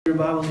Your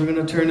Bibles, we're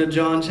going to turn to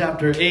John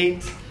chapter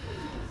 8,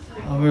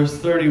 verse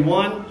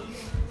 31.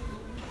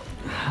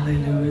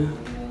 Hallelujah.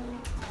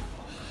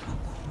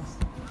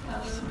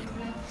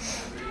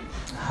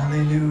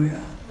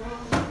 Hallelujah.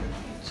 In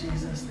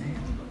Jesus' name.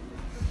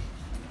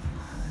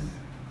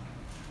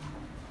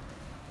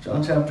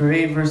 John chapter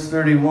 8, verse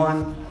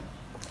 31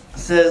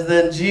 says,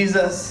 Then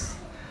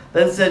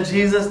said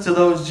Jesus to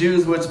those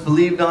Jews which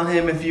believed on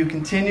him, If you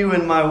continue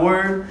in my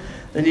word,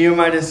 then you are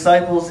my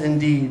disciples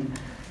indeed.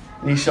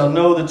 And ye shall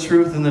know the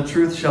truth, and the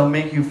truth shall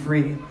make you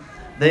free.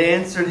 They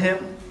answered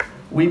him,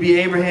 We be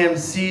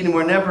Abraham's seed, and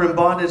were never in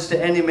bondage to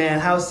any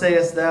man. How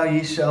sayest thou,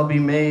 ye shall be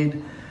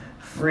made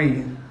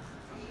free?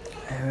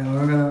 And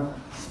we're going to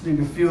speak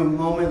a few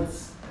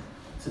moments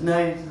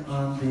tonight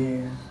on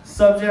the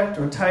subject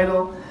or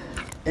title,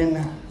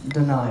 In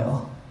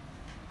Denial.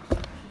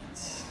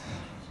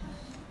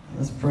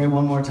 Let's pray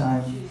one more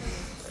time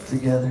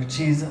together.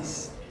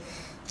 Jesus,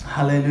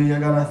 hallelujah.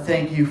 God, I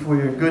thank you for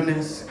your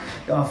goodness.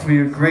 God, for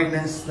your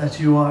greatness that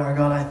you are.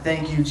 God, I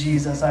thank you,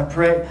 Jesus. I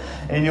pray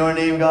in your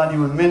name, God, you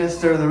would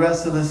minister the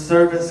rest of this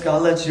service.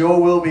 God, let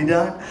your will be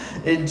done.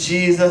 In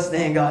Jesus'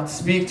 name, God,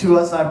 speak to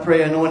us. I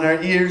pray, anoint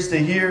our ears to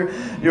hear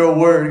your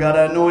word.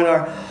 God, anoint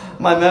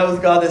my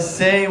mouth, God, to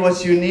say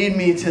what you need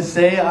me to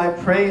say. I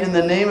pray in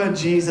the name of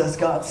Jesus,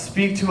 God,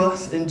 speak to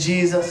us in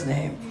Jesus'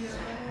 name.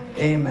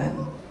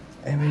 Amen.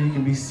 Amen. You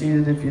can be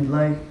seated if you'd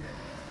like.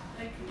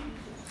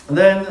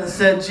 Then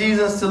said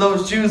Jesus to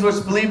those Jews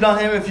which believed on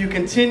him, If you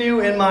continue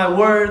in my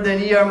word, then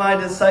ye are my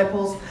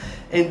disciples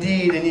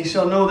indeed, and ye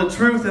shall know the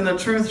truth, and the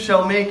truth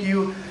shall make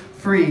you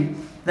free.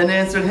 Then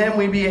answered him,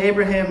 We be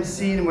Abraham's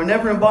seed, and were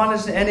never in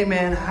bondage to any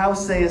man. How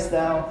sayest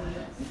thou,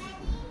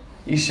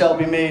 ye shall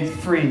be made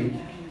free?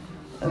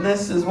 And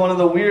this is one of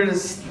the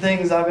weirdest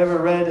things I've ever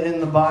read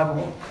in the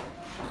Bible.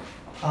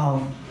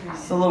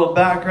 It's a little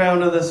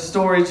background of the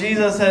story.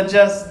 Jesus had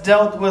just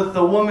dealt with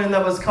the woman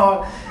that was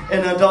caught in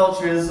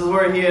adultery. This is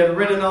where he had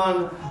written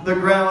on the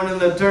ground in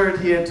the dirt.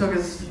 He had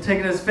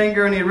taken his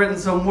finger and he had written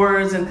some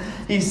words, and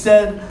he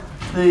said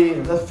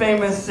the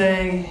famous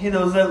saying, He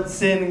that without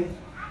sin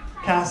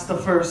cast the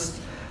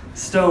first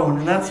stone.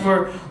 And that's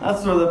where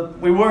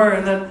we were.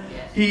 And then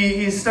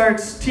he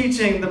starts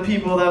teaching the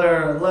people that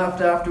are left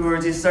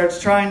afterwards. He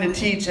starts trying to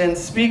teach and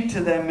speak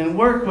to them and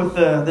work with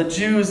the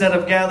Jews that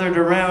have gathered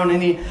around.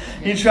 And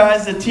he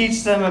tries to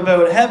teach them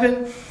about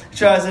heaven. He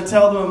tries to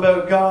tell them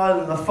about God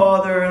and the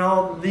Father and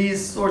all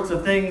these sorts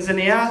of things. And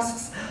he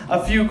asks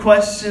a few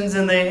questions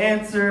and they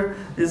answer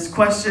his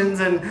questions.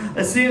 And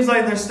it seems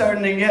like they're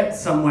starting to get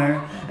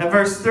somewhere. At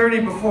verse 30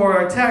 before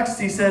our text,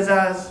 he says,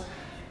 As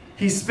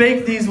he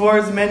spake these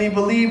words, many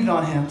believed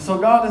on him. So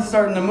God is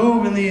starting to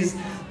move in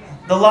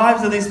the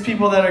lives of these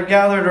people that are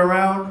gathered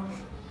around.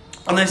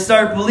 And they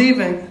start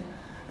believing.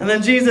 And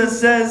then Jesus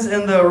says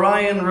in the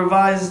Ryan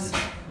Revised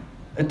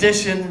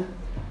Edition,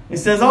 he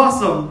says,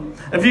 Awesome.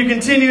 If you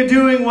continue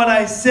doing what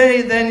I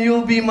say, then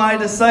you'll be my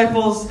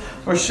disciples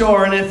for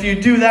sure. And if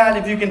you do that,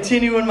 if you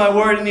continue in my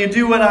word and you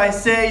do what I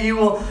say, you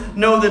will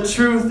know the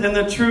truth, and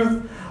the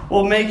truth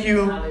will make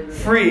you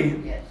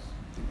free. Yes.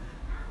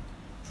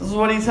 This is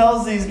what he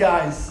tells these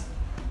guys.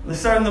 They're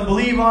starting to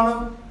believe on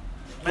him.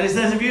 And he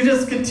says, if you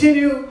just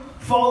continue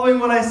following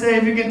what I say,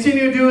 if you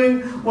continue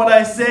doing what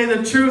I say,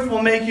 the truth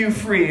will make you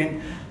free.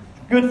 And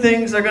good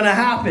things are going to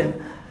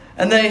happen.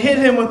 And they hit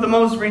him with the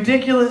most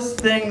ridiculous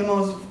thing, the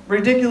most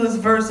ridiculous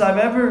verse I've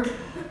ever,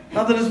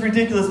 not that it's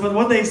ridiculous, but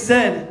what they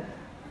said,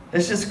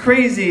 it's just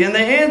crazy. And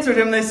they answered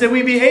him, they said,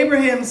 We be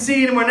Abraham's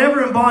seed, and we're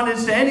never in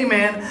bondage to any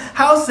man.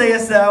 How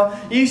sayest thou,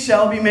 ye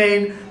shall be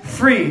made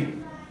free?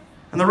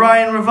 And the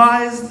Ryan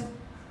Revised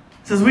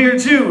says, We are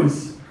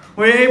Jews.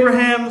 We're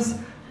Abraham's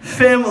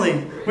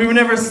family. We were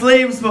never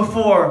slaves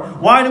before.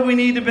 Why do we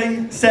need to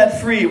be set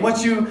free?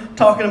 What you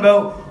talking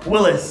about,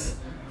 Willis?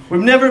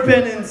 We've never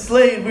been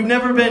enslaved. We've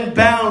never been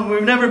bound.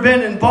 We've never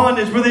been in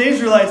bondage. We're the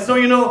Israelites, so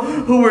you know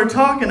who we're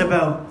talking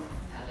about.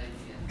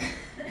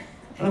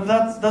 And if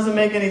that doesn't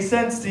make any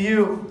sense to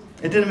you,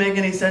 it didn't make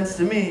any sense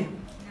to me.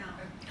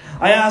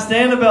 I asked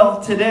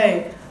Annabelle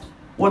today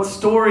what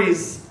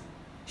stories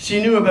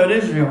she knew about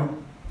Israel.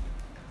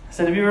 I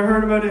said, Have you ever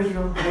heard about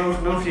Israel? I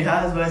don't know if she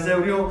has, but I said,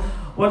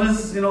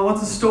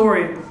 what's a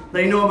story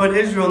that you know about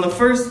Israel? And the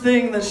first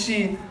thing that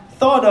she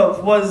thought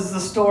of was the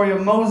story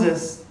of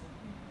Moses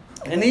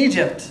in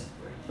Egypt.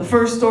 The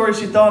first story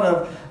she thought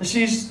of.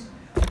 She's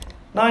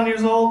 9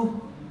 years old.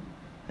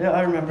 Yeah,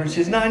 I remember.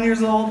 She's 9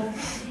 years old.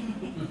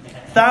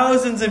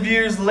 Thousands of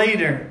years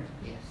later.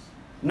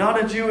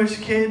 Not a Jewish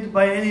kid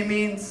by any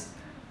means.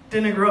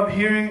 Didn't grow up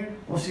hearing.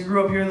 Well, she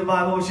grew up hearing the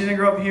Bible, but she didn't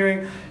grow up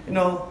hearing,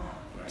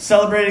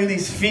 celebrating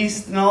these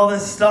feasts and all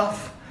this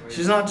stuff.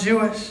 She's not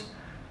Jewish.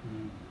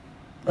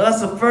 But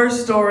that's the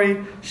first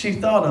story she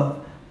thought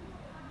of.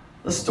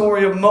 The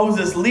story of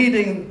Moses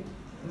leading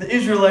the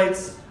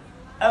Israelites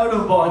out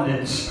of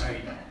bondage,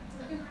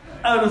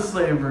 out of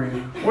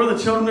slavery. We're the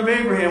children of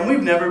Abraham.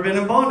 We've never been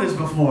in bondage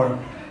before.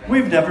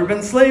 We've never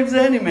been slaves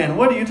to any man.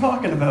 What are you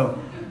talking about?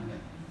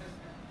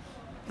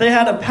 They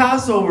had a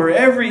Passover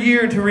every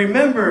year to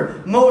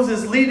remember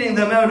Moses leading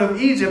them out of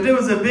Egypt. It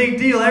was a big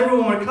deal.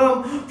 Everyone would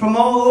come from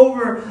all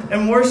over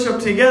and worship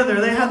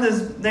together.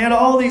 They had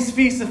all these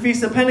feasts, the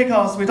Feast of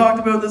Pentecost we talked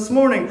about this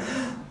morning.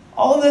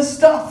 All this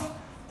stuff.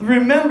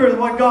 Remember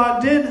what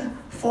God did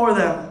for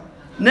them.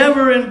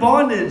 Never in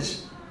bondage,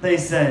 they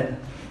said.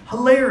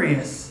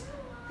 Hilarious.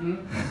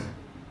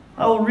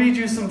 I will read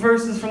you some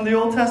verses from the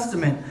Old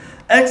Testament.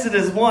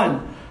 Exodus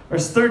 1.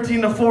 Verse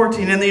 13 to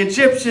 14. And the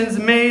Egyptians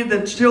made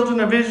the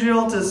children of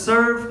Israel to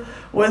serve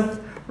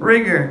with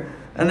rigor.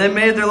 And they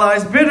made their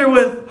lives bitter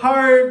with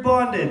hard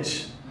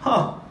bondage.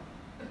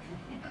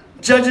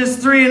 Judges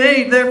 3 and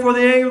 8. Therefore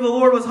the anger of the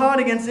Lord was hot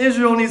against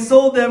Israel, and he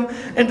sold them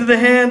into the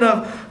hand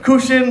of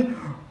Cushan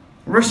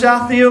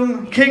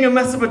Rishathaim, king of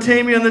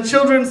Mesopotamia. And the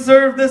children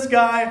served this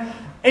guy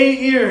 8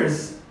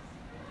 years.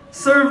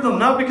 Served them,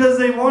 not because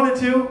they wanted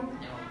to.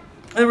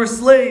 They were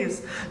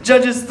slaves.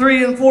 Judges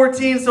 3 and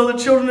 14. So the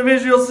children of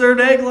Israel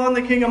served Eglon,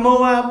 the king of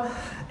Moab,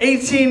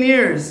 18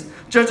 years.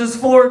 Judges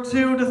 4,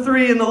 2 to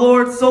 3. And the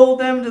Lord sold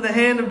them to the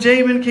hand of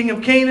Jabin, king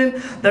of Canaan,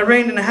 that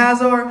reigned in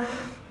Hazor,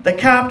 the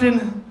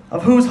captain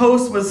of whose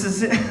host was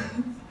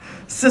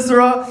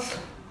Sisera,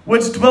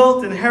 which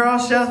dwelt in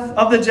Harosheth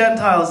of the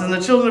Gentiles. And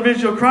the children of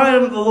Israel cried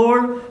unto the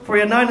Lord, for he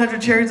had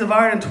 900 chariots of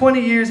iron. In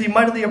 20 years he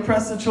mightily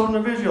oppressed the children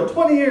of Israel.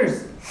 20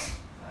 years.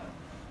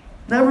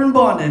 Never in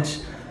bondage.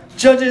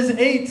 Judges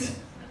 10,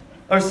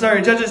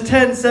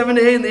 7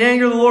 to 8. And the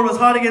anger of the Lord was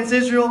hot against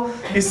Israel.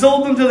 He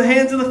sold them to the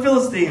hands of the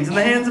Philistines and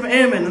the hands of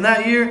Ammon. And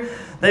that year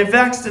they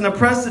vexed and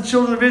oppressed the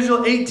children of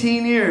Israel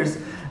 18 years.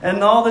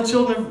 And all the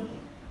children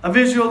of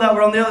Israel that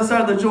were on the other side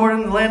of the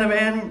Jordan, the land of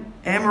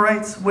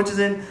Amorites, which is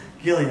in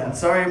Gilead.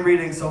 Sorry, I'm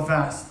reading so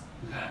fast.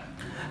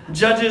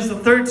 Judges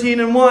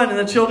 13 and 1. And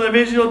the children of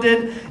Israel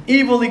did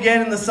evil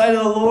again in the sight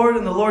of the Lord,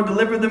 and the Lord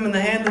delivered them in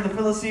the hand of the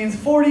Philistines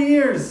 40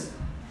 years.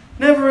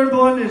 Never in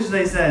bondage,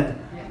 they said.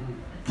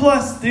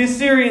 Plus the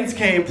Assyrians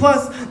came.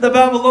 Plus the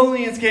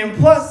Babylonians came.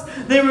 Plus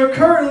they were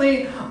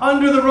currently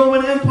under the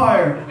Roman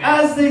Empire. Amen.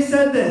 As they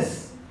said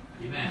this.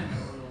 Amen.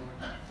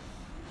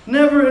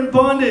 Never in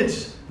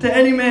bondage to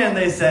any man,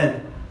 they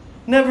said.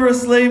 Never a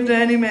slave to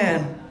any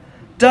man.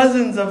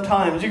 Dozens of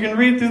times. You can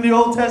read through the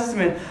Old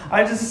Testament.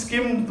 I just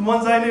skimmed the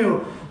ones I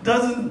knew.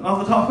 Dozens, off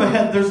the top of my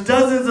head, there's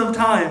dozens of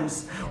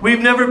times. We've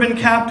never been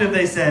captive,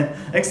 they said,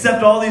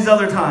 except all these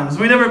other times.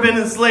 We've never been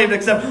enslaved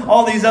except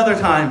all these other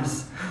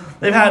times.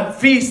 They've had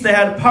feasts, they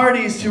had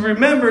parties to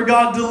remember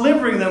God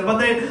delivering them. But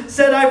they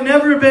said, I've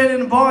never been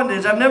in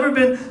bondage. I've never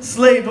been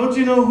slave. Don't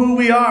you know who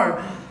we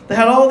are? They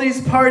had all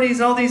these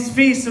parties, all these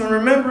feasts, and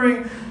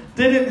remembering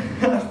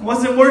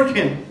wasn't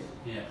working.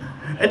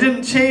 It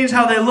didn't change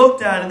how they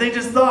looked at it. They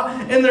just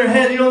thought in their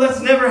head,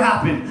 that's never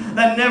happened.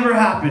 That never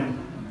happened.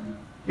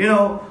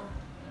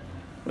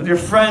 With your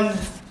friend,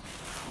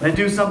 they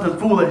do something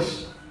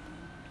foolish.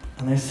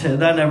 And they say,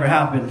 that never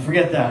happened.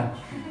 Forget that.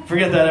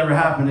 Forget that ever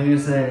happened. And you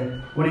say,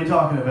 what are you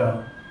talking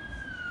about?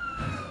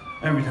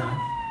 Every time.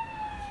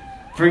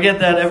 Forget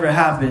that ever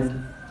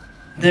happened.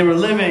 They were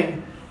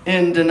living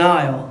in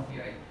denial.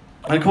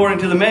 According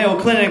to the Mayo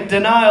Clinic,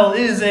 denial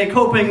is a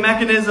coping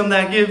mechanism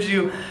that gives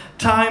you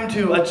time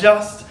to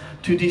adjust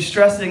to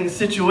distressing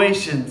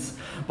situations.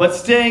 But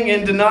staying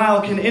in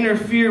denial can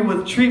interfere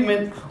with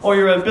treatment or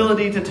your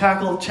ability to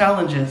tackle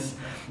challenges.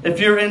 If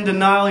you're in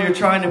denial, you're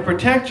trying to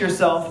protect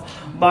yourself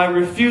by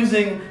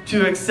refusing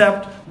to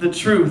accept the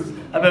truth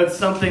about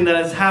something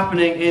that is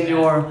happening in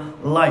your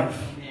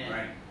life.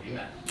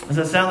 Does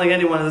that sound like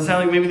anyone? Does it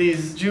sound like maybe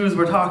these Jews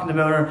we're talking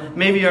about, or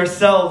maybe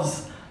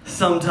ourselves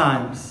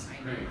sometimes?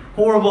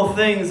 Horrible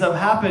things have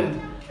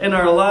happened in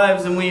our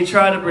lives, and we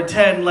try to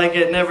pretend like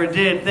it never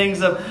did. Things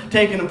have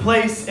taken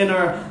place in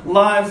our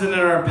lives and in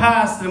our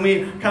past, and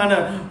we kind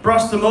of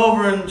brush them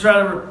over and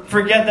try to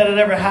forget that it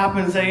ever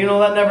happened and say,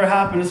 that never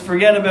happened, just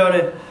forget about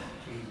it.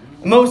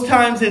 Most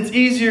times it's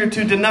easier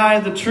to deny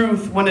the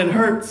truth when it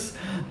hurts.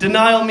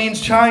 Denial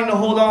means trying to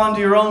hold on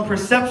to your own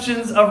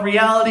perceptions of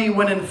reality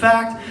when in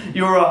fact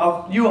you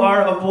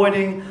are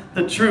avoiding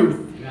the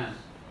truth.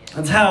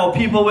 That's how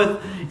people with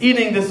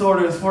eating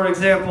disorders, for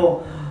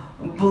example,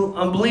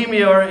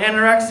 bulimia or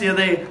anorexia,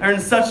 they are in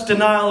such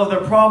denial of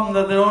their problem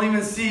that they don't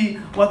even see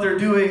what they're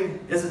doing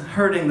is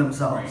hurting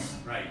themselves.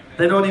 Right.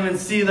 They don't even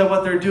see that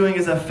what they're doing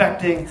is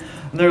affecting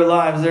their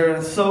lives.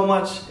 They're so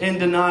much in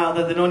denial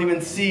that they don't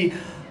even see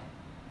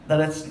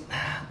that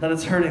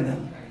it's hurting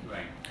them.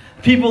 Right.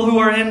 People who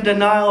are in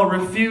denial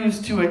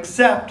refuse to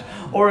accept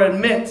or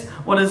admit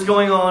what is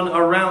going on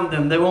around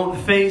them. They won't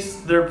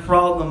face their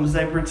problems.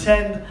 They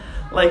pretend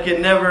like it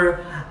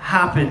never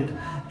happened.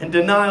 And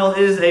denial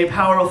is a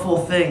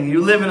powerful thing.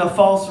 You live in a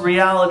false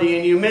reality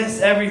and you miss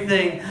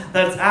everything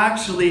that's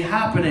actually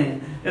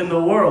happening in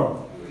the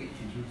world.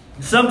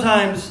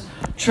 Sometimes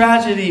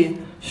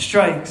tragedy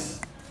strikes.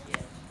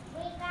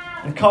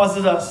 It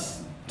causes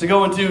us to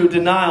go into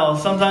denial.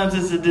 Sometimes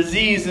it's a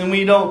disease and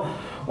we don't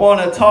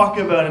want to talk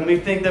about it. We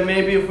think that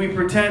maybe if we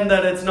pretend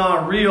that it's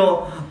not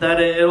real, that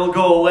it'll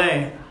go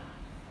away.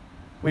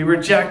 We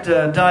reject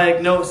a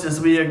diagnosis.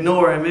 We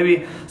ignore it.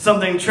 Maybe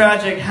something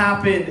tragic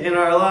happened in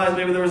our lives.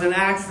 Maybe there was an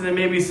accident.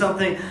 Maybe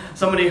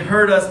somebody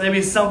hurt us.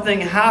 Maybe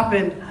something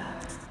happened.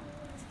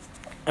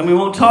 And we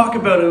won't talk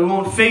about it. We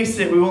won't face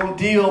it. We won't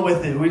deal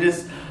with it. We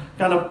just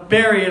kind of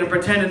bury it and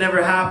pretend it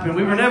never happened.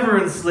 We were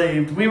never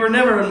enslaved. We were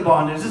never in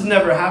bondage. This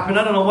never happened.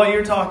 I don't know what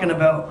you're talking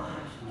about.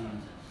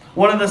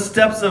 One of the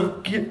steps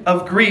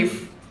of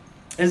grief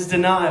is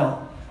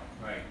denial.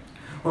 Right.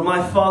 When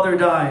my father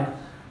died,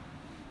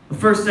 the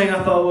first thing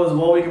I thought was,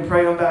 well, we can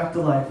pray him back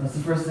to life. That's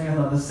the first thing I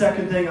thought. The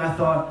second thing I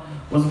thought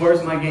was,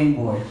 where's my Game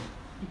Boy?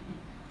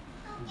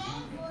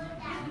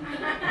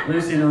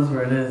 Lucy knows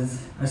where it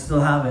is. I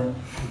still have it.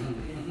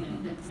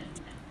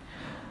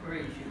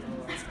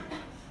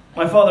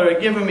 My father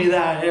had given me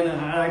that, and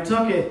I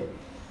took it.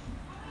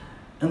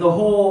 And the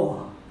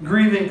whole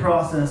grieving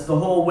process, the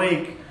whole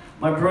wake,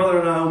 my brother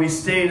and I, we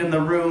stayed in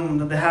the room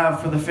that they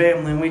have for the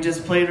family, and we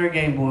just played our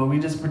Game Boy. We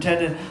just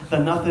pretended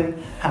that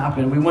nothing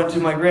happened. We went to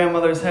my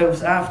grandmother's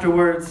house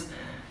afterwards.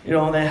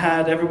 And they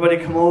had everybody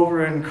come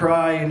over and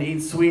cry and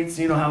eat sweets,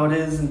 you know how it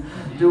is, and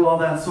do all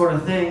that sort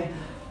of thing.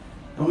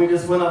 And we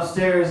just went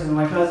upstairs, and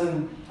my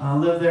cousin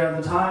lived there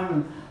at the time,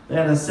 and they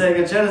had a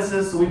Sega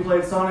Genesis, so we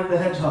played Sonic the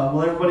Hedgehog.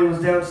 Well, everybody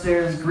was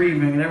downstairs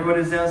grieving, and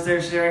everybody was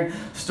downstairs sharing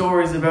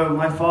stories about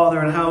my father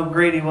and how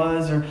great he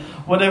was, or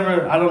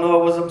whatever. I don't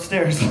know, I was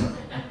upstairs.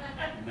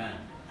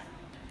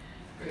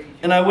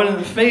 And I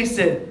wouldn't face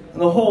it.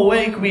 And the whole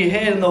wake we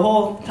hid, and the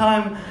whole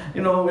time,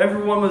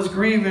 everyone was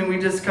grieving. We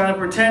just kind of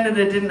pretended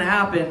it didn't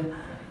happen.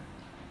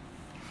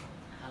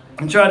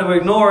 And tried to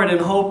ignore it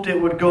and hoped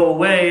it would go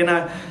away.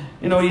 And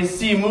you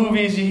see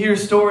movies, you hear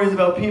stories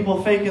about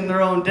people faking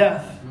their own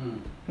death.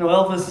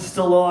 Elvis is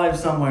still alive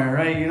somewhere,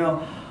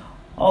 right?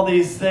 All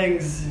these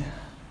things.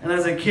 And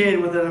as a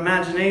kid with an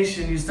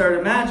imagination, you start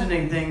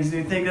imagining things,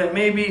 and you think that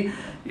maybe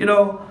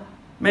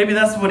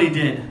that's what he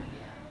did.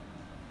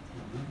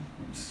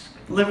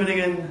 Living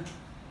in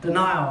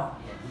denial.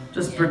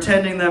 Just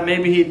pretending that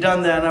maybe he'd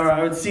done that. Or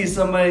I would see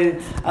somebody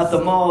at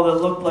the mall that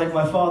looked like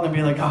my father and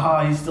be like,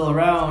 haha, he's still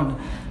around.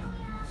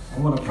 I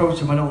won't approach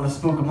him. I don't want to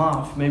spook him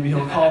off. Maybe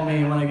he'll call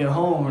me when I get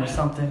home or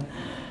something.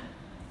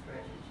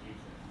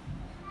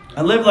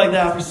 I lived like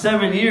that for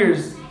 7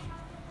 years.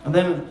 And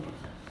then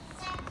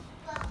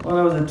when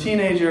I was a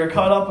teenager, it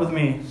caught up with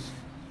me.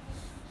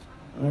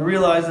 And I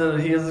realized that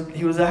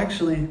he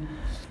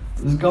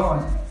was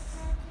gone.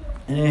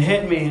 And it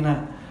hit me,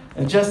 and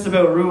it just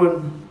about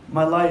ruined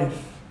my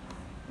life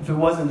if it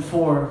wasn't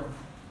for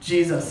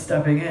Jesus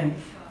stepping in.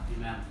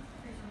 Amen.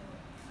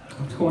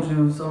 I've told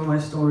you some of my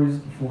stories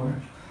before.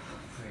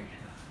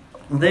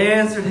 They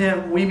answered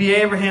him, we be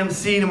Abraham's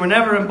seed, and were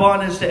never in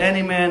bondage to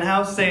any man.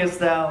 How sayest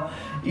thou,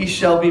 ye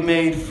shall be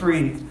made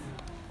free?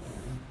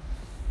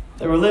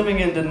 They were living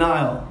in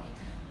denial.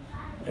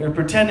 They were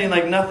pretending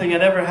like nothing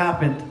had ever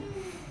happened.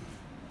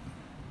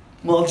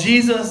 Well,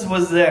 Jesus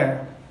was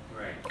there.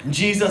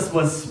 Jesus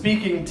was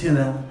speaking to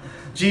them.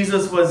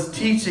 Jesus was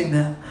teaching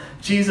them.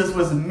 Jesus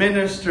was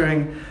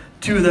ministering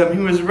to them.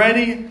 He was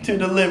ready to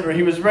deliver.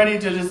 He was ready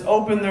to just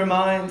open their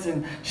minds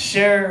and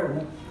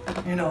share,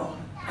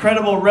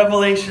 incredible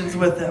revelations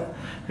with them.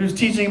 He was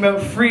teaching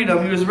about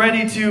freedom. He was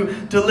ready to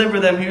deliver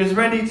them. He was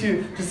ready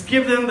to just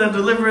give them the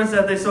deliverance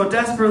that they so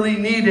desperately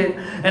needed.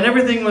 And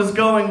everything was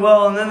going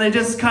well. And then they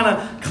just kind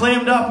of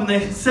clammed up and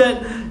they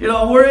said,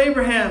 we're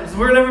Abraham's.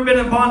 We've never been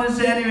in bondage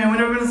to anyone. We've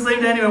never been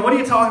enslaved to anyone. What are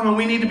you talking about?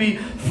 We need to be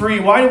free.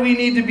 Why do we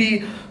need to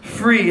be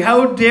free?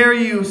 How dare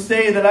you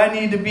say that I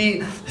need to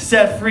be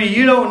set free?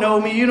 You don't know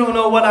me. You don't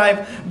know what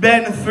I've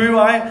been through.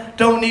 I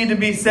don't need to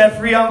be set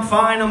free. I'm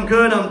fine. I'm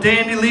good. I'm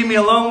dandy. Leave me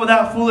alone with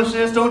that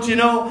foolishness. Don't you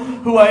know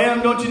who I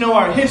am? Don't you know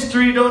our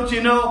history? Don't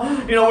you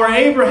know, we're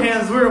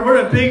Abraham's.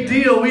 We're a big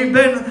deal. We've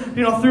been,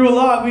 through a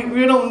lot.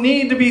 We don't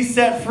need to be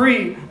set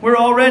free. We're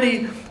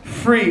already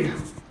free.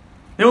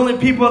 The only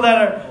people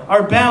that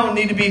are bound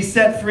need to be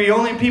set free.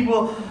 Only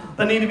people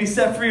that need to be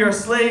set free are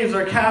slaves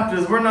or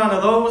captives. We're none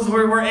of those.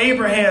 We're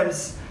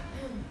Abraham's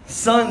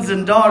sons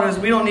and daughters.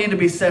 We don't need to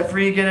be set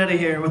free. Get out of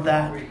here with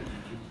that.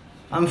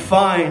 I'm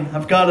fine.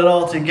 I've got it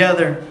all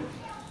together.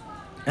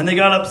 And they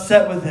got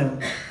upset with him.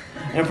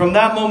 And from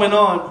that moment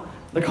on,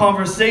 the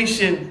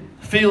conversation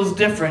feels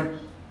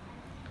different.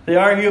 They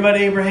argue about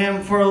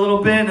Abraham for a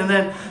little bit, and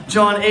then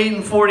John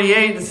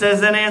 8:48, it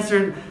says, then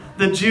answered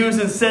the Jews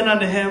and said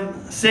unto him,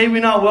 say we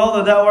not well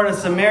that thou art a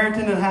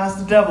Samaritan and hast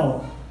the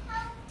devil?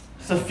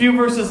 So a few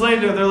verses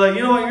later, they're like,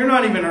 you know what, you're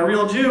not even a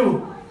real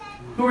Jew.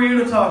 Who are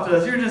you to talk to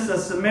us? You're just a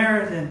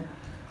Samaritan.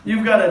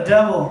 You've got a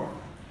devil.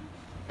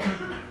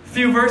 A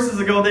few verses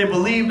ago, they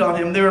believed on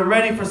him. They were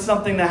ready for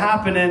something to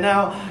happen, and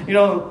now,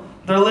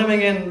 they're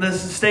living in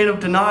this state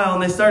of denial,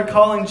 and they start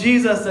calling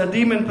Jesus a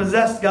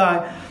demon-possessed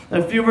guy.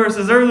 And a few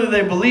verses earlier,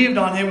 they believed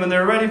on him, and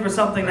they're ready for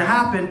something to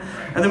happen.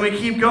 And then we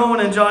keep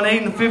going in John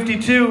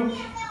 8:52.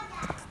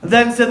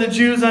 Then said the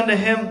Jews unto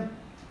him,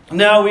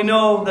 now we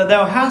know that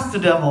thou hast a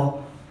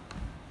devil.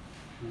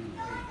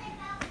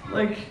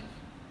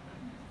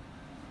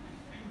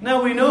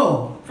 Now we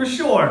know for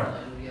sure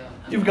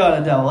you've got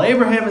a devil.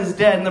 Abraham is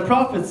dead, and the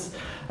prophets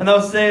And thou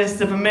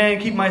sayest, if a man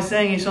keep my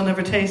saying, he shall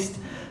never taste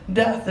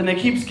death. And it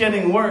keeps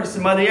getting worse.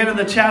 And by the end of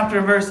the chapter,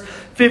 verse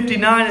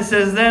 59, it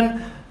says,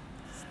 then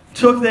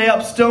took they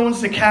up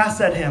stones to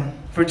cast at him,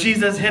 for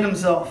Jesus hid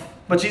himself.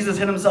 But Jesus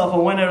hid himself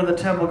and went out of the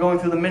temple, going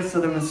through the midst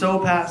of them, and so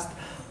passed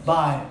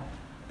by.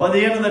 By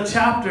the end of the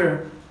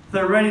chapter,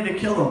 they're ready to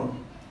kill him.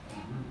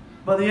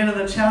 By the end of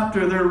the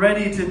chapter, they're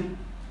ready to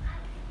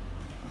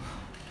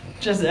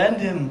just end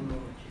him.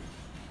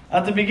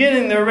 At the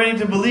beginning, they were ready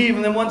to believe,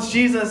 and then once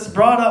Jesus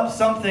brought up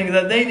something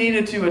that they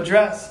needed to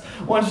address,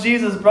 once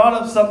Jesus brought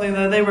up something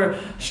that they were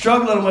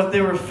struggling with,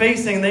 they were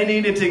facing, they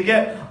needed to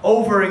get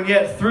over and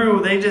get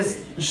through, they just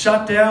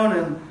shut down,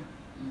 and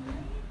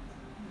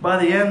by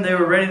the end, they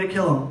were ready to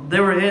kill him. They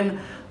were in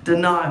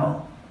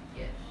denial.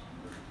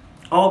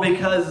 All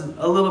because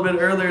a little bit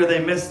earlier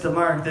they missed the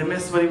mark. They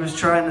missed what he was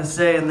trying to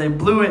say, and they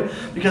blew it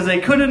because they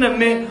couldn't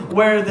admit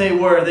where they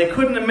were. They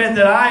couldn't admit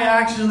that I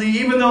actually,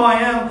 even though I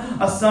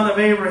am a son of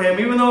Abraham,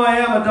 even though I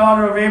am a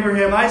daughter of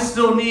Abraham, I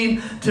still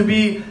need to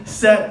be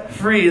set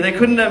free. They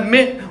couldn't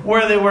admit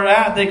where they were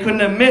at. They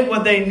couldn't admit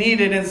what they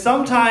needed. And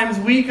sometimes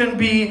we can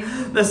be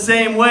the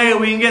same way.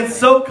 We can get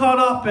so caught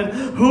up in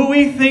who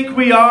we think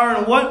we are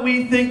and what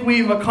we think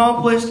we've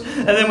accomplished.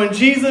 And then when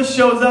Jesus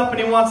shows up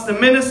and he wants to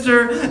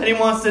minister and he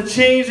wants to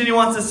change and he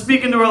wants to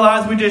speak into our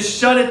lives, we just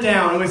shut it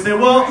down. And we say,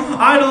 well,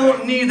 I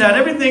don't need that.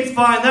 Everything's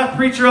fine. That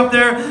preacher up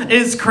there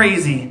is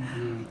crazy.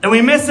 And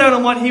we miss out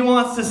on what he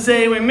wants to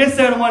say. We miss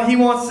out on what he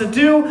wants to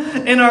do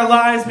in our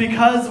lives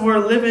because we're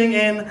living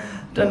in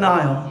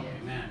denial.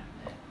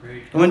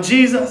 And when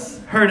Jesus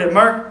heard it,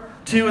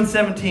 Mark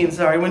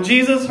 2:17, when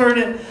Jesus heard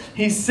it,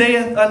 he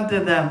saith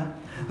unto them,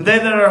 they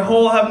that are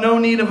whole have no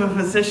need of a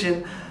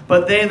physician,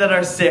 but they that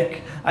are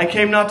sick. I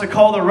came not to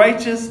call the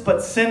righteous,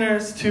 but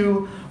sinners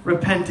to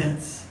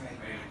repentance.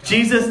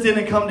 Jesus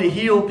didn't come to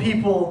heal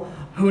people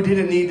who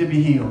didn't need to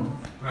be healed.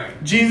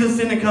 Right. Jesus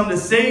didn't come to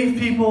save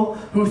people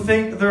who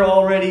think they're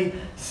already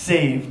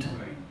saved.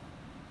 Right.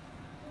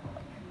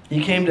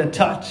 He came to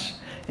touch.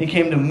 He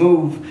came to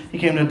move. He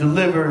came to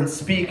deliver and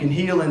speak and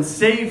heal and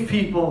save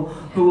people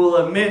who will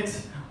admit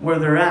where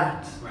they're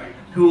at. Right.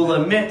 Who will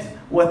admit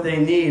what they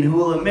need. Who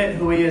will admit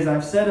who he is.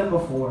 I've said it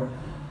before.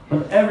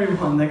 But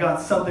everyone that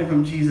got something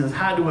from Jesus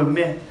had to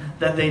admit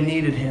that they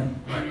needed him.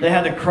 They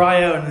had to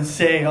cry out and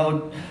say,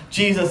 oh,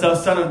 Jesus, thou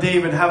son of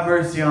David, have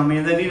mercy on me.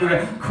 And they needed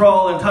to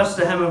crawl and touch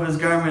the hem of his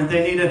garment.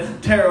 They needed to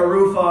tear a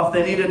roof off.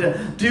 They needed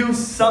to do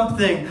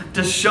something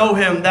to show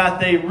him that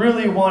they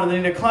really wanted. They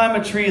needed to climb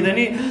a tree. They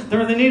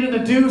needed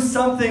to do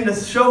something to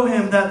show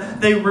him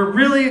that they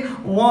really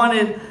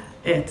wanted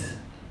it.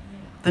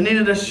 They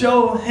needed to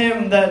show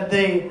him that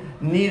they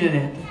needed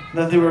it.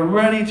 That they were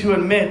ready to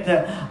admit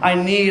that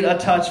I need a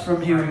touch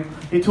from you.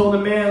 He told the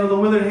man with the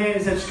withered hand,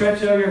 he said,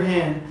 stretch out your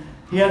hand.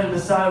 He had to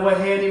decide what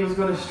hand he was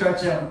going to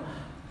stretch out.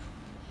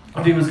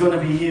 If he was going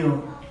to be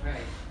healed.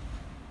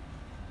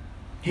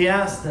 He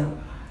asked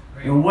them,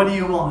 what do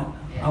you want?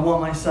 I want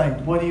my sight.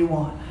 What do you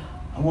want?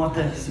 I want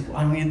this.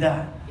 I need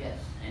that. Yes.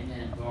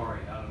 Amen.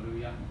 Glory.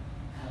 Hallelujah.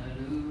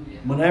 Hallelujah.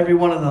 But every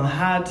one of them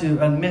had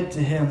to admit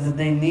to him that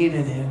they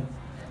needed him.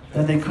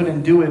 That they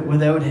couldn't do it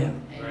without him.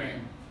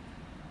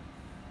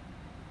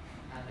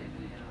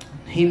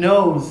 He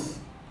knows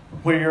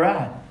where you're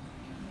at.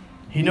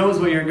 He knows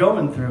what you're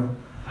going through.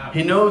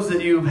 He knows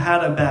that you've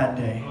had a bad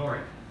day.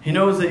 He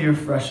knows that you're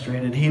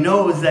frustrated. He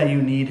knows that you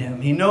need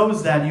him. He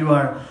knows that you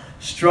are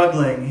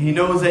struggling. He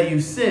knows that you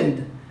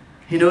sinned.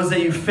 He knows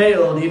that you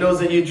failed. He knows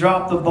that you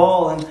dropped the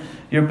ball and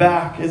your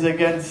back is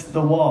against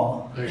the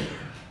wall.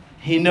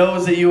 He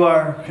knows that you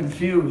are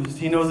confused.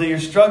 He knows that you're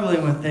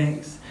struggling with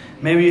things.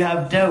 Maybe you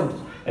have doubt.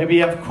 Maybe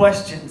you have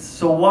questions.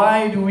 So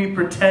why do we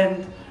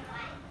pretend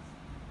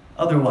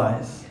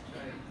otherwise?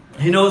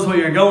 He knows what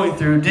you're going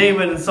through.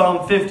 David in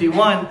Psalm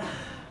 51,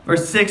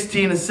 verse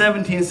 16 and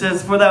 17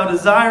 says, for thou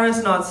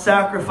desirest not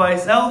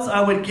sacrifice, else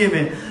I would give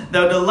it.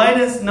 Thou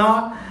delightest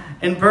not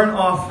in burnt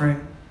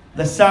offering.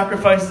 The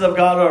sacrifices of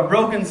God are a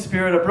broken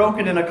spirit, a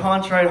broken and a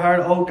contrite heart.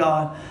 O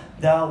God,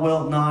 thou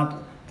wilt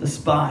not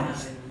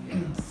despise.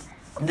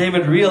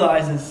 David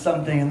realizes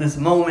something in this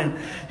moment.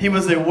 He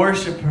was a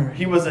worshiper.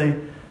 He was a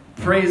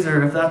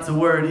praiser, if that's a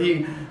word.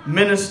 He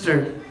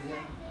ministered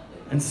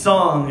and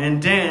song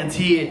and dance.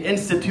 He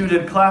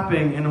instituted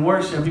clapping and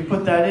worship. He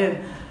put that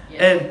in.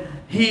 And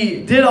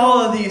he did all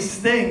of these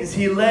things.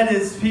 He led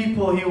his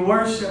people. He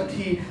worshipped.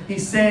 He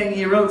sang.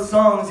 He wrote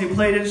songs. He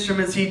played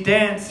instruments. He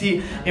danced.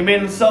 He made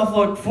himself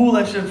look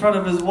foolish in front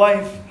of his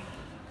wife.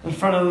 In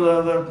front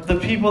of the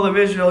people of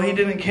Israel. He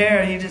didn't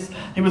care.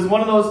 He was one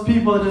of those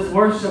people that just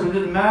worshiped. It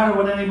didn't matter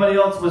what anybody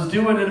else was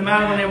doing. It didn't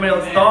matter what anybody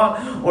else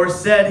thought or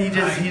said.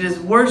 He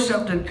just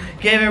worshipped and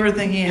gave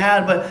everything he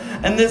had. But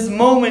in this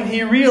moment,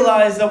 he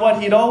realized that what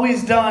he'd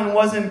always done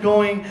wasn't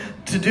going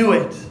to do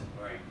it.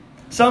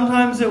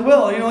 Sometimes it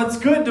will. It's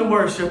good to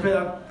worship.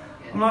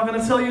 I'm not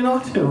going to tell you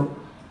not to.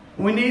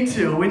 We need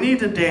to. We need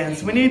to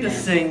dance. We need to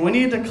sing. We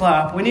need to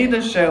clap. We need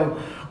to shout.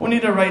 We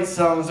need to write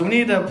songs. We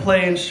need to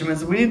play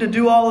instruments. We need to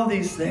do all of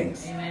these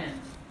things. Amen.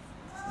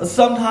 But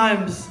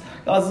sometimes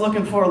God's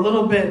looking for a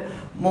little bit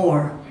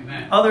more.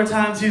 Amen. Other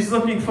times he's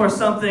looking for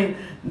something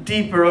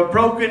deeper, a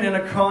broken and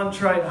a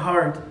contrite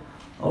heart.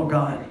 Oh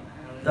God,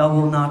 thou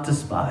will not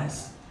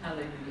despise.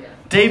 Hallelujah.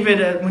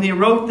 David, when he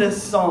wrote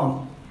this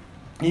song,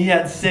 he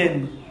had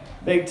sinned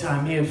big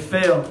time. He had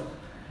failed.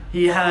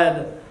 He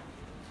had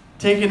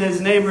taken his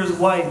neighbor's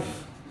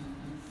wife,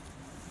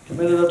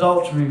 committed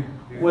adultery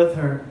with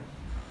her,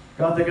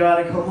 got the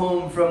guy to come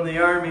home from the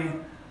army,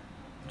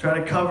 try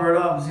to cover it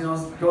up,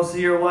 go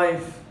see your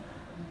wife.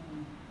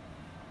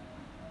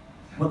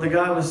 But the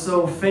guy was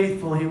so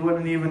faithful, he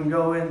wouldn't even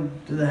go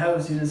into the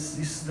house. He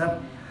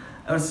stepped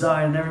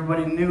outside, and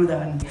everybody knew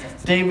that. And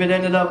David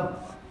ended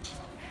up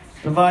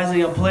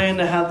devising a plan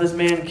to have this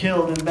man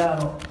killed in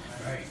battle.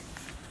 Right.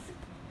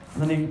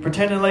 And then he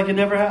pretended like it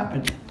never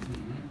happened.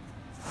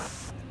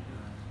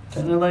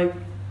 Pretended like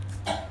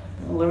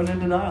living in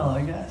denial,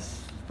 I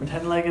guess.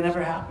 Pretending like it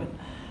never happened.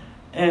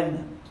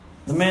 And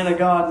the man of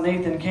God,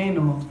 Nathan, came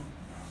to him,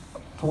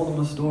 told him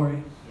a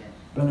story.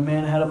 But a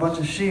man had a bunch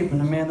of sheep, and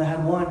a man that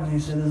had one. And he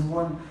said, this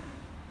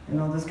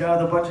guy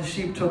with a bunch of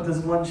sheep took this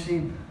one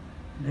sheep.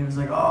 And he was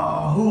like,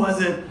 oh, who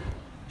was it?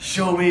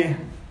 Show me. And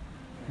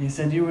he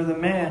said, you were the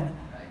man.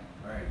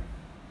 Right.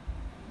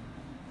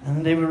 And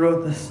then David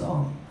wrote this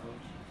song.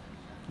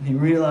 And he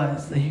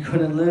realized that he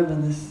couldn't live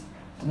in this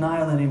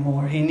denial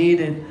anymore. He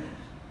needed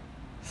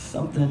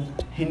something.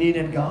 He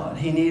needed God.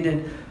 He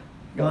needed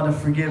God to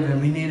forgive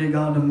him. He needed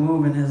God to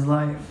move in his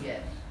life. Yes.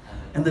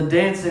 And the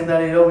dancing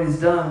that he'd always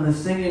done, the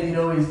singing he'd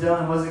always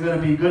done, wasn't going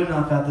to be good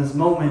enough at this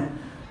moment.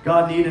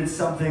 God needed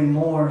something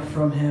more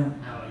from him.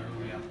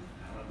 Hallelujah.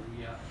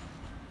 Hallelujah.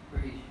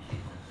 Praise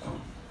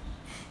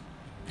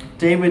Jesus.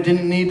 David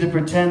didn't need to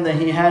pretend that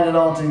he had it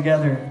all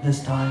together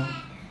this time.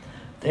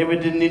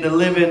 David didn't need to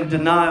live in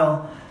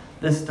denial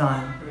this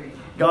time.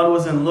 God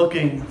wasn't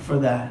looking for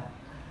that.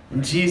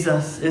 And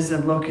Jesus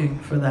isn't looking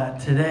for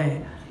that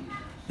today.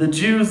 The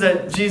Jews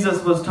that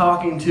Jesus was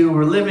talking to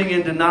were living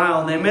in denial,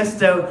 and they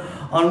missed out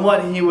on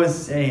what he was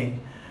saying.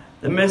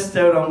 They missed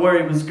out on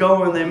where he was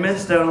going. They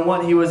missed out on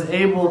what he was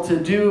able to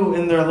do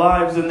in their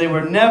lives, and they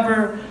were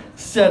never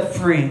set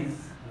free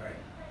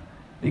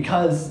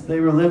because they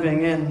were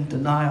living in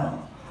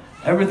denial.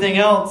 Everything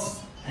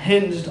else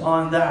hinged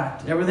on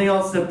that. Everything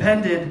else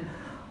depended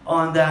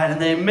on that,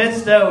 and they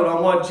missed out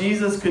on what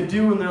Jesus could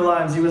do in their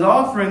lives. He was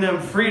offering them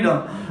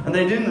freedom, and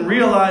they didn't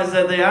realize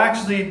that they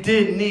actually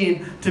did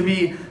need to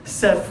be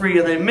set free,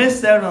 and they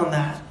missed out on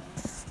that.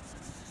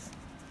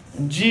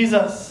 And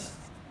Jesus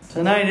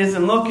tonight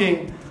isn't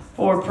looking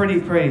for pretty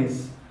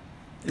praise.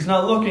 He's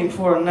not looking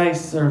for a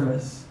nice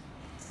service.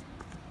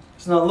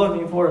 He's not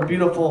looking for a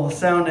beautiful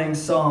sounding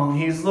song.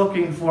 He's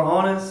looking for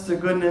honest to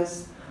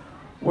goodness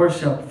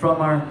worship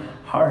from our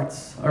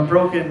hearts, our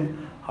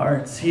broken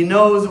hearts. He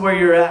knows where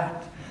you're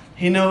at.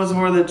 He knows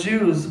where the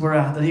Jews were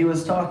at that he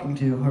was talking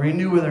to, or he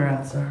knew where they're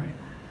at, sorry.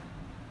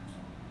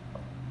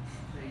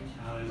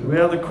 So we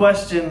have the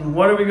question,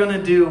 what are we going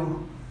to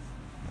do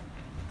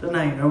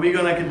tonight? Are we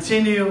going to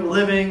continue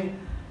living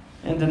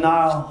in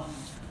denial,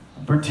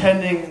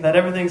 pretending that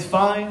everything's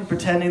fine,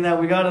 pretending that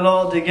we got it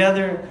all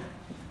together?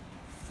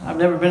 I've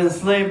never been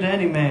enslaved to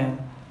any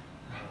man,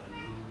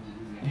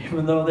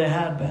 even though they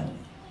had been.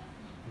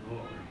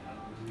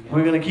 Are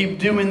we going to keep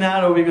doing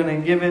that, or are we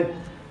going to give it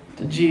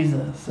to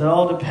Jesus? It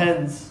all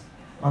depends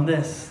on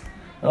this.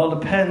 It all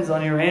depends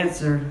on your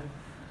answer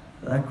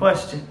to that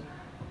question.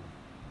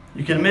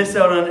 You can miss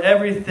out on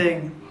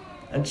everything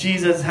that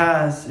Jesus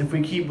has if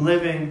we keep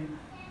living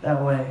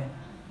that way.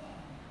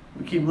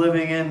 We keep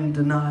living in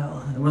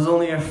denial. It was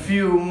only a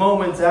few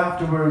moments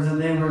afterwards that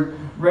they were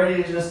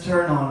ready to just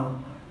turn on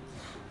him,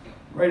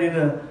 ready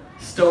to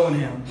stone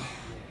him,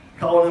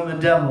 calling him the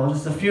devil.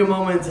 Just a few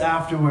moments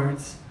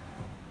afterwards.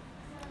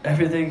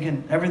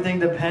 Everything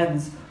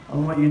depends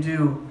on what you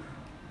do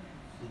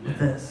with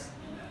this.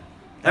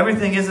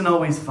 Everything isn't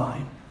always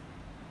fine.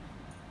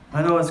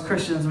 I know as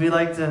Christians we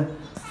like to,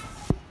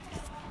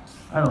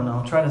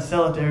 try to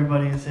sell it to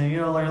everybody and say,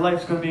 your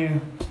life's going to be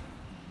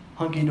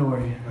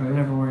hunky-dory, or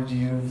whatever word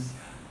you use.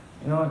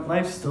 You know what?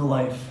 Life's still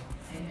life.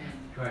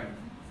 Right.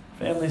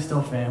 Family's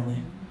still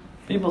family.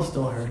 People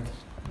still hurt.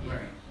 Right.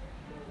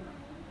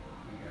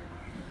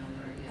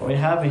 But we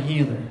have a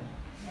healer.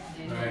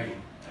 Right.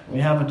 We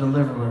have a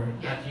deliverer.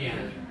 That's the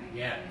answer.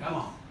 Yeah, come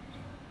on.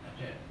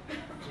 That's it.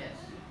 Yes.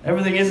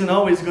 Everything isn't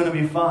always going to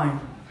be fine.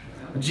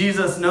 But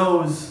Jesus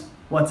knows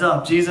what's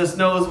up. Jesus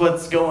knows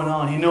what's going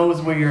on. He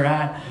knows where you're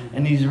at,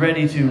 and he's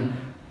ready to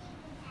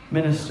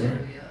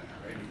minister.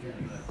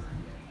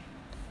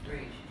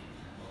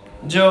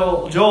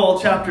 Joel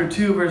chapter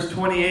 2, verse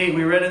 28,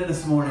 we read it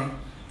this morning.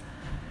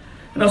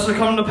 And it shall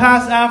come to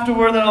pass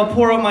afterward that I'll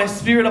pour out my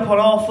spirit upon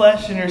all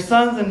flesh, and your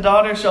sons and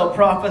daughters shall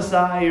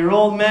prophesy, your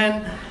old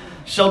men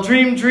shall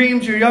dream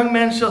dreams, your young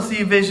men shall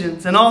see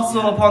visions. And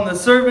also upon the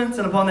servants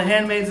and upon the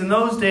handmaids in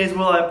those days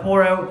will I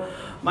pour out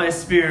my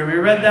spirit. We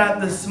read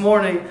that this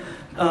morning.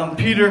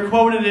 Peter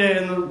quoted it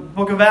in the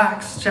book of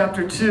Acts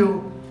chapter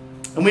 2.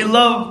 And we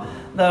love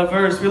that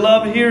verse. We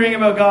love hearing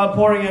about God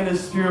pouring in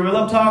His Spirit. We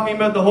love talking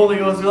about the Holy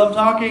Ghost. We love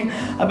talking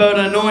about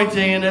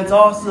anointing, and it's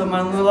awesome.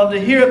 And we love to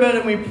hear about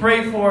it, and we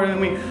pray for it, and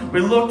we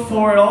look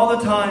for it all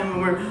the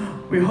time,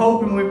 and we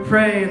hope and we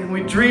pray and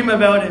we dream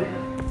about it.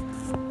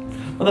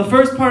 But the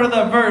first part of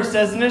that verse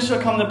says, and it shall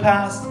come to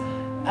pass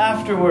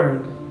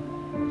afterward.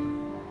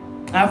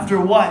 After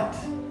what?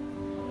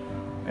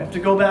 We have to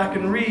go back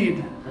and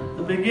read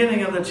the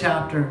beginning of the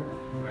chapter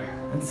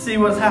and see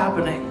what's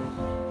happening.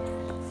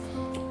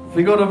 If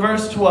we go to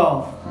verse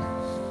 12.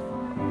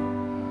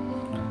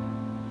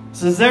 It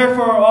says,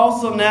 therefore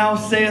also now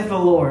saith the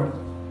Lord,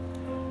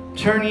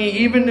 turn ye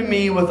even to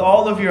me with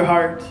all of your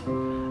heart,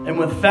 and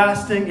with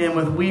fasting, and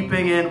with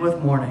weeping, and with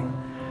mourning,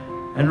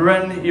 and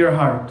rend your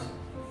heart,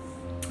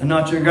 and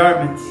not your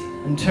garments,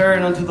 and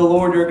turn unto the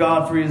Lord your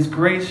God, for He is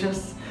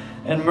gracious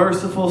and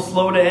merciful,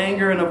 slow to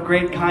anger, and of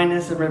great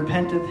kindness, and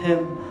repenteth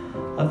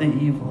Him of the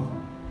evil.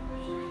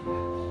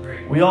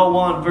 We all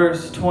want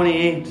verse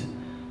 28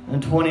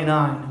 and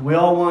 29. We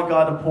all want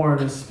God to pour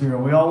out His Spirit.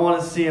 We all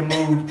want to see a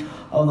move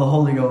of the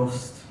Holy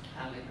Ghost.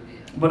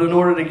 But in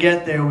order to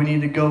get there, we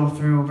need to go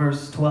through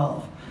verse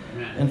 12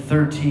 and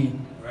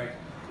 13.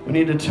 We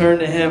need to turn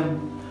to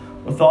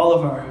Him with all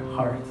of our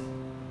heart.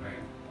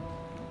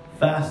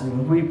 Fasting,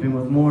 with weeping,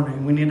 with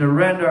mourning. We need to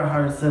rend our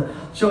hearts. The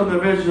children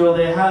of Israel,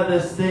 they had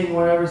this thing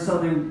whenever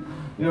something,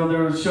 they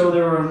would show they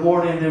were in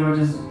mourning, they would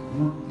just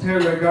tear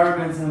their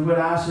garments and put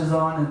ashes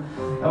on,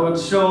 and that would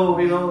show,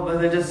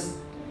 but it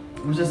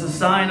was just a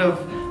sign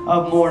of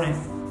mourning.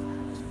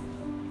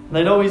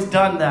 They'd always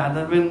done that.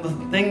 That'd been the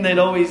thing they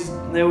always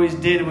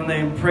did when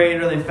they prayed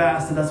or they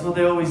fasted. That's what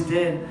they always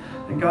did.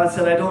 And God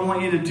said, I don't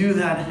want you to do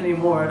that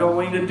anymore. I don't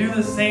want you to do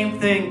the same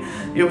thing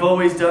you've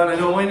always done. I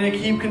don't want you to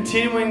keep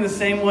continuing the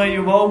same way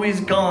you've always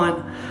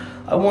gone.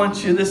 I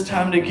want you this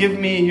time to give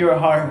me your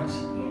heart.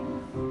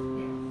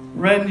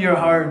 Rend your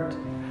heart.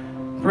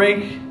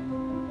 Break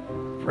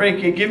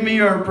it. Give me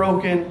your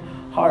broken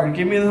heart.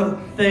 Give me the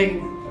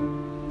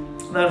thing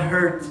that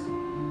hurts.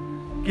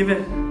 Give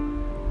it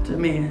to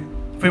me.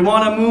 If we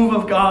want a move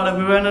of God, if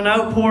we want an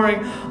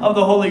outpouring of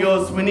the Holy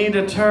Ghost, we need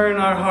to turn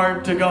our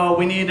heart to God.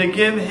 We need to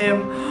give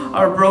Him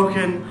our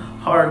broken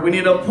heart. We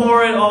need to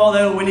pour it all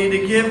out. We need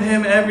to give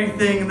Him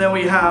everything that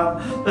we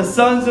have. The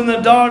sons and the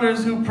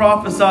daughters who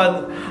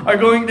prophesied are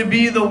going to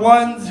be the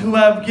ones who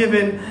have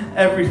given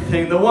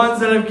everything. The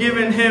ones that have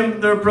given Him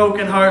their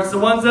broken hearts. The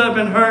ones that have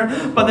been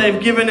hurt, but they've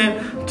given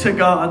it to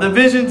God. The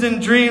visions and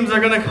dreams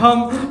are going to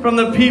come from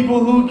the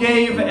people who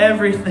gave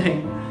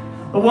everything.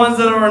 The ones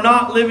that are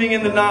not living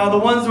in denial. The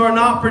ones who are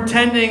not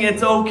pretending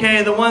it's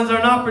okay. The ones that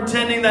are not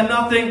pretending that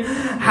nothing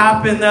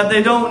happened, that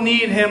they don't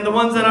need Him. The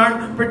ones that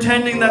aren't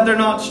pretending that they're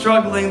not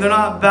struggling, they're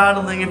not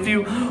battling. If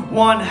you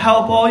want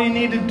help, all you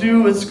need to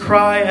do is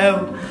cry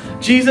out.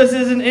 Jesus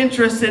isn't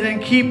interested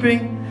in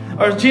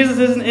Jesus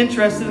isn't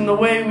interested in the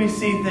way we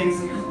see things,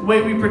 the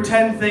way we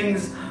pretend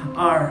things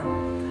are.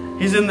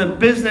 He's in the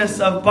business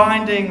of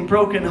binding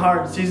broken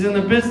hearts. He's in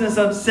the business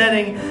of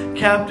setting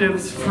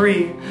captives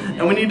free.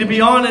 And we need to be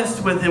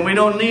honest with Him. We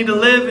don't need to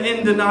live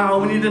in denial.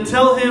 We need to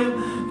tell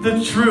Him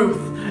the truth.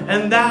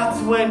 And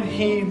that's when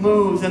He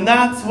moves. And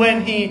that's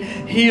when He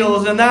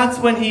heals. And that's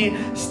when He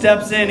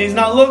steps in. He's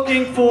not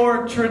looking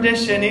for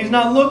tradition. He's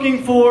not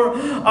looking for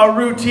a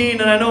routine.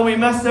 And I know we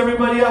messed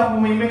everybody up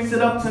when we mixed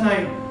it up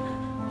tonight.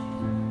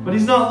 But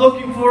He's not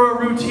looking for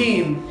a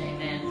routine.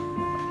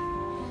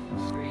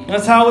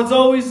 That's how it's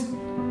always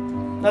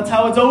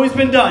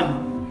been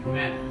done.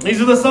 Amen. These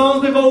are the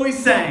songs we've always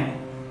sang.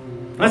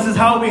 This is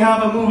how we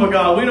have a move of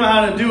God. We know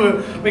how to do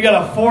it. We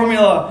got a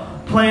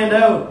formula planned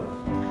out.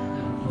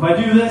 If I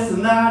do this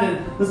and that,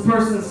 and this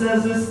person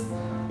says this,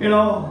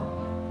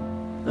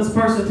 this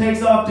person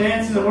takes off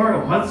dancing the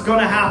world. What's going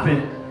to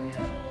happen?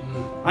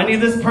 I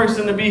need this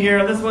person to be here.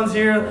 If this one's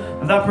here,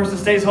 if that person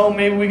stays home,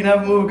 maybe we can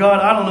have a move of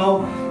God. I don't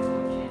know.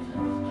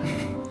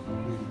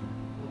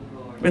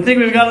 We think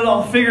we've got it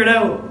all figured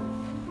out.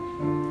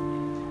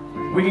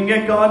 We can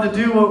get God to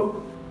do what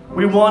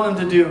we want Him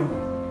to do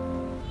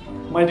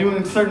by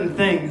doing certain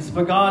things.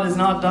 But God is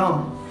not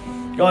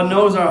dumb. God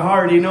knows our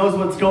heart. He knows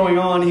what's going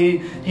on.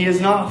 He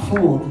is not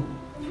fooled.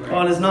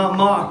 God is not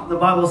mocked, the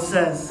Bible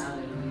says.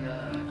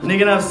 And you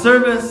can have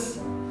service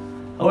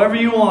however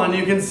you want.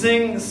 You can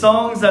sing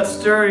songs that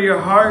stir your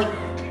heart.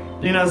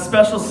 You can have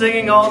special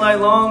singing all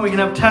night long. We can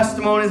have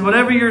testimonies.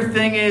 Whatever your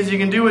thing is, you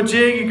can do a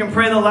jig. You can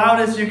pray the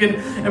loudest. You can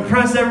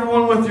impress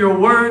everyone with your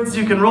words.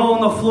 You can roll on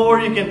the floor.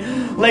 You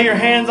can lay your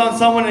hands on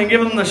someone and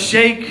give them the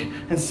shake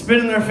and spit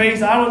in their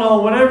face. I don't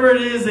know. Whatever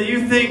it is that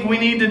you think we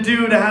need to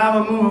do to have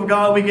a move of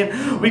God, we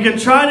can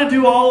try to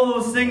do all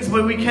of those things,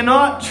 but we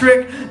cannot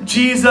trick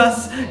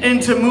Jesus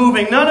into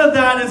moving. None of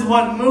that is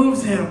what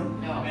moves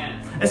Him. No.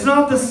 It's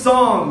not the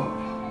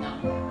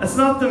song. It's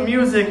not the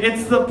music.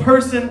 It's the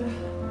person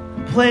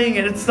playing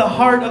it. It's the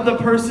heart of the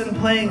person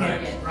playing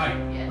it.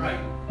 Right.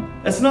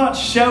 It's not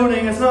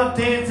shouting, it's not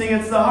dancing,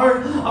 it's the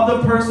heart of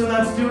the person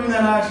that's doing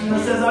that action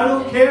that says, I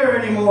don't care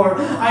anymore.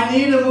 I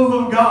need a move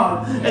of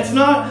God. It's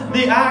not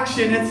the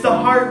action, it's the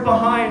heart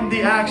behind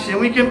the action.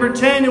 We can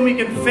pretend and we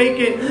can fake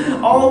it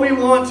all we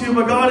want to,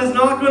 but God is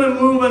not going to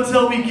move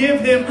until we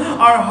give Him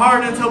our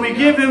heart, until we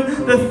give Him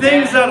the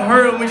things that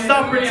hurt. When we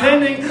stop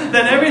pretending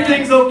that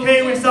everything's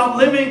okay, we stop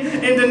living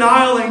in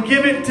denial and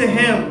give it to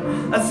Him.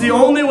 That's the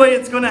only way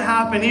it's going to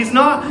happen. He's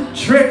not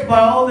tricked by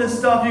all this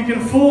stuff. You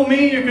can fool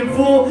me, you can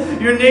fool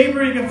your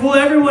neighbor, you can fool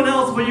everyone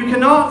else, but you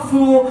cannot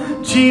fool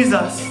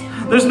Jesus.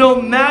 There's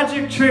no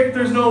magic trick.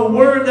 There's no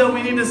word that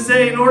we need to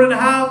say in order to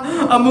have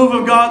a move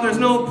of God. There's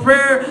no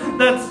prayer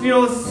that's,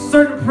 a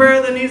certain prayer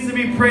that needs to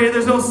be prayed.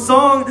 There's no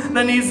song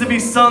that needs to be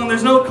sung.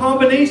 There's no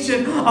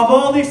combination of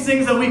all these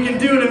things that we can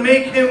do to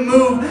make Him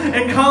move.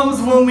 It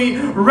comes when we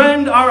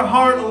rend our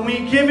heart, when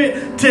we give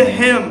it to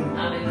Him.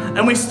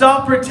 And we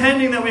stop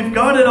pretending that we've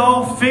got it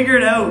all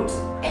figured out.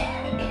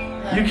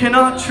 You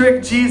cannot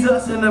trick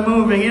Jesus into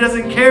moving. He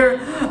doesn't care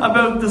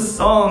about the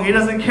song. He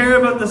doesn't care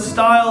about the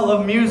style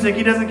of music.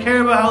 He doesn't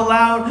care about how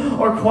loud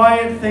or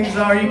quiet things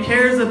are. He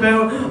cares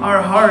about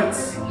our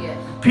hearts.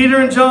 Peter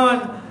and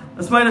John,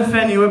 this might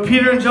offend you, but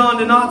Peter and John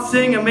did not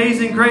sing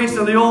Amazing Grace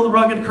or the Old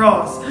Rugged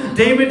Cross.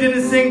 David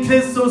didn't sing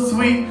 'Tis So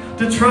Sweet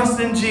to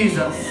Trust in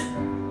Jesus.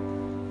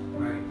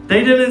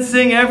 They didn't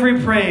sing Every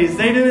Praise.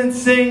 They didn't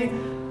sing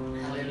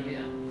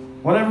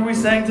whatever we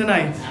sang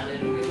tonight.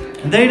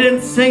 They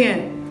didn't sing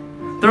it.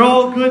 They're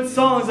all good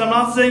songs. I'm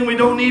not saying we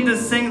don't need to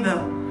sing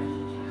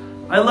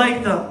them. I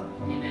like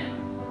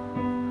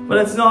them. But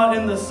it's not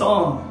in the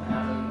song.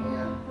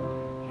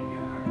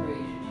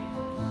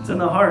 It's in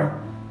the heart.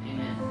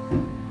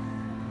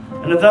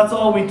 And if that's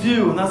all we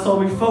do, and that's all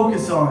we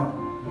focus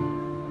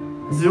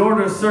on, is the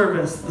order of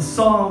service, the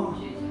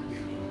song,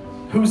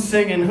 who's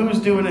singing, who's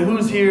doing it,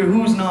 who's here,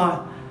 who's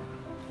not,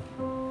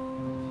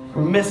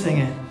 we're missing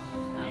it.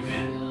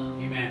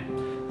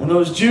 And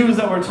those Jews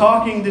that were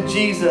talking to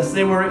Jesus,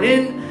 they were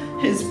in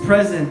His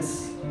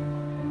presence.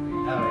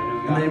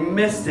 And they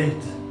missed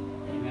it.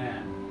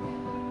 Amen.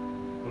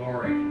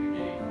 Glory to your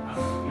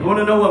name. You want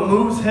to know what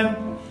moves Him?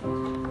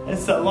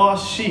 It's that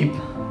lost sheep.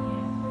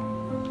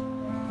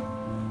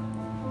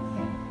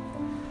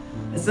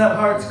 It's that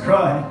heart's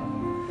cry.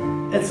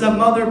 It's a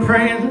mother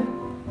praying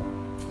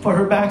for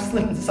her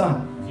backslidden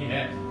son.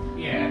 Yes.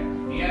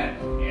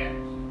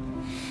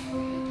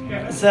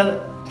 It's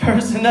that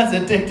person that's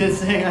addicted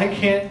saying, I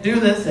can't do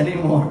this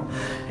anymore.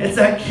 It's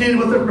that kid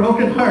with a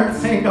broken heart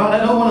saying, God,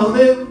 I don't want to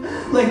live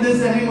like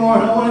this anymore.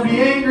 I don't want to be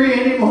angry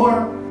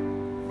anymore.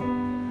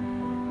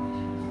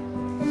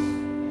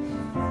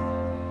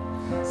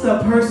 It's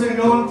that person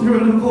going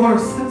through a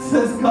divorce that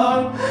says,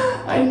 God,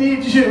 I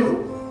need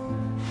you.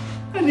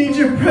 I need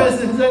your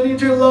presence. I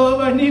need your love.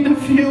 I need to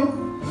feel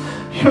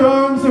your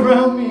arms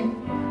around me.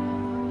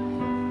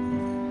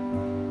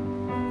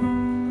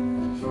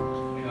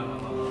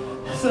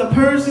 It's a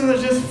person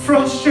that's just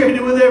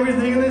frustrated with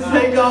everything and they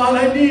say, God,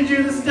 I need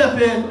you to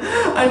step in.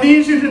 I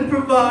need you to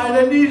provide.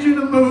 I need you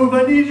to move.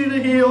 I need you to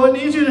heal. I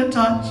need you to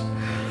touch.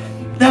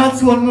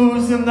 That's what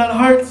moves Him, that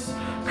heart's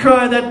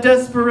cry, that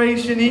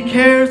desperation. He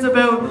cares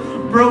about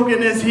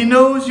brokenness. He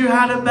knows you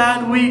had a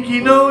bad week. He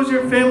knows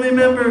your family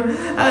member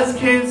has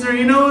cancer.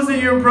 He knows that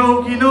you're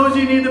broke. He knows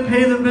you need to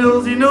pay the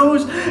bills. He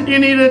knows you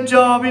need a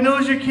job. He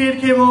knows your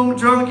kid came home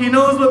drunk. He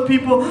knows what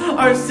people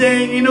are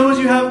saying. He knows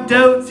you have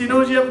doubts. He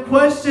knows you have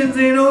questions.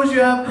 And He knows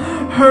you have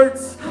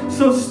hurts.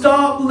 So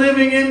stop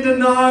living in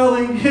denial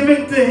and give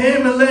it to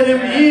Him and let Him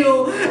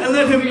heal and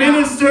let Him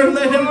minister and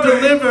let Him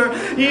deliver.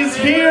 He's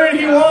here and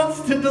He wants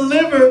to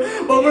deliver.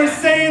 But we're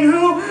saying,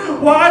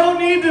 well, I don't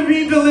need to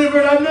be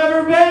delivered. I've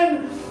never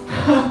been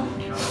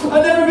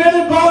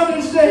in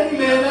bondage to any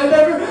man.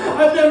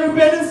 I've never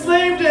been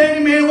enslaved to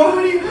any man.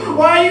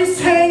 Why are you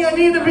saying I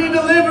need to be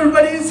delivered?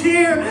 But He's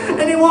here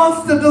and He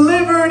wants to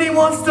deliver and He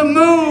wants to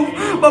move.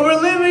 But we're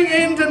living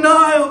in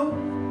denial.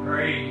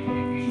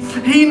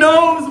 He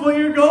knows what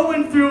you're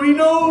going through. He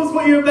knows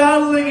what you're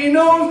battling. He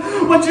knows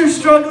what you're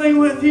struggling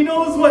with. He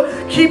knows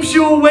what keeps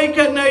you awake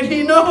at night.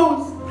 He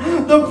knows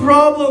the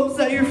problems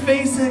that you're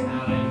facing.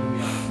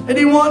 And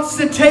He wants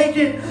to take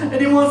it, and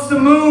He wants to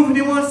move, and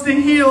He wants to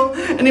heal,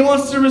 and He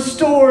wants to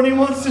restore, and He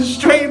wants to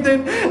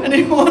strengthen, and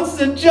He wants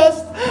to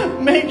just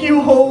make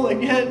you whole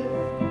again.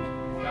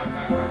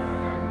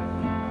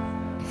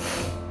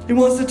 He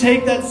wants to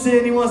take that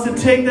sin. He wants to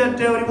take that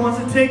doubt. He wants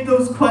to take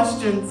those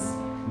questions.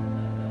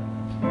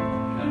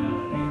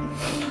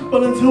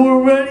 But until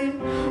we're ready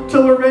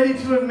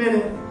to admit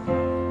it,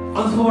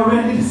 until we're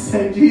ready to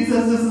say,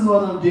 Jesus, this is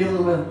what I'm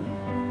dealing with.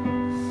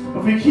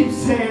 If we keep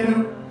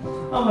saying,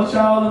 I'm a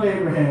child of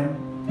Abraham,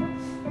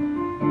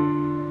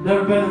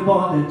 never been in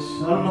bondage,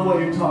 I don't know what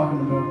you're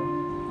talking about.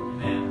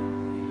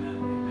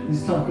 Amen.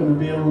 He's not going to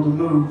be able to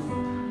move.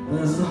 And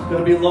it's not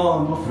going to be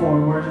long before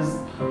we're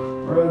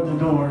at the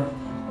door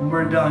and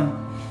we're done.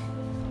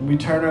 And we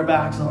turn our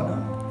backs on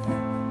Him.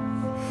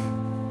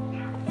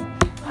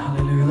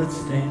 Hallelujah. Let's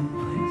stand.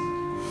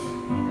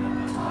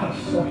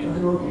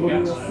 Hallelujah.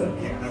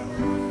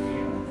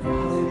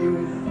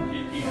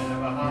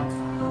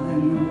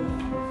 Hallelujah.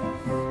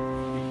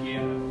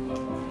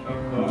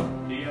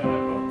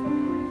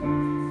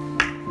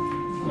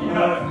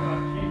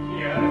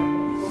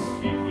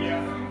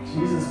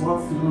 Jesus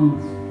wants to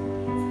move.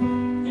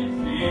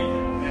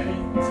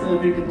 So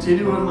if you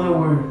continue in my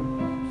word,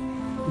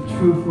 the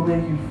truth will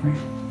make you free.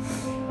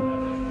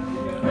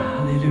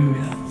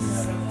 Hallelujah.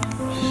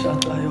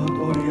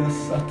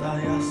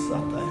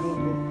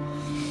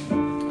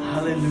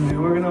 Hallelujah.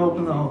 We're going to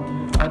open the altar.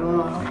 I don't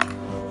know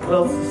what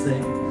else to say.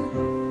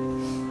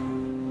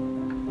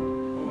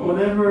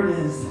 Whatever it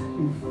is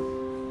you're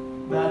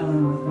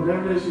battling with,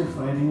 whatever it is you're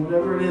fighting,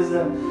 whatever it is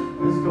that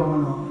is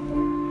going on,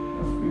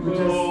 if we would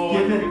just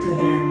give it to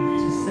Him.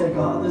 Just say,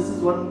 God, this is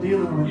what I'm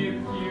dealing with.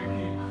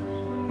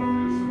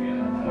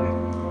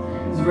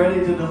 He's ready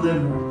to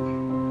deliver.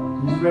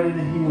 He's ready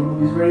to heal.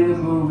 He's ready to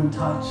move and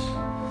touch.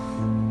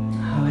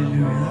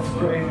 Hallelujah. Let's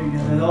pray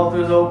together. The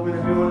altar's open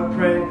if you want to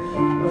pray.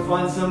 Or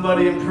find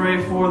somebody and pray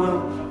for them.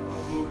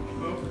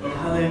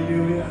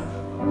 Hallelujah.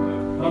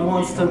 God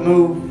wants to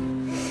move.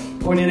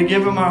 We need to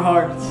give Him our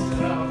hearts.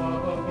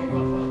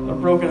 Our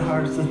broken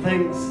hearts. The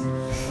things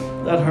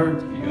that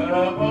hurt.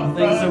 The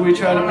things that we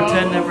try to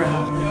pretend never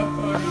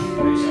happened.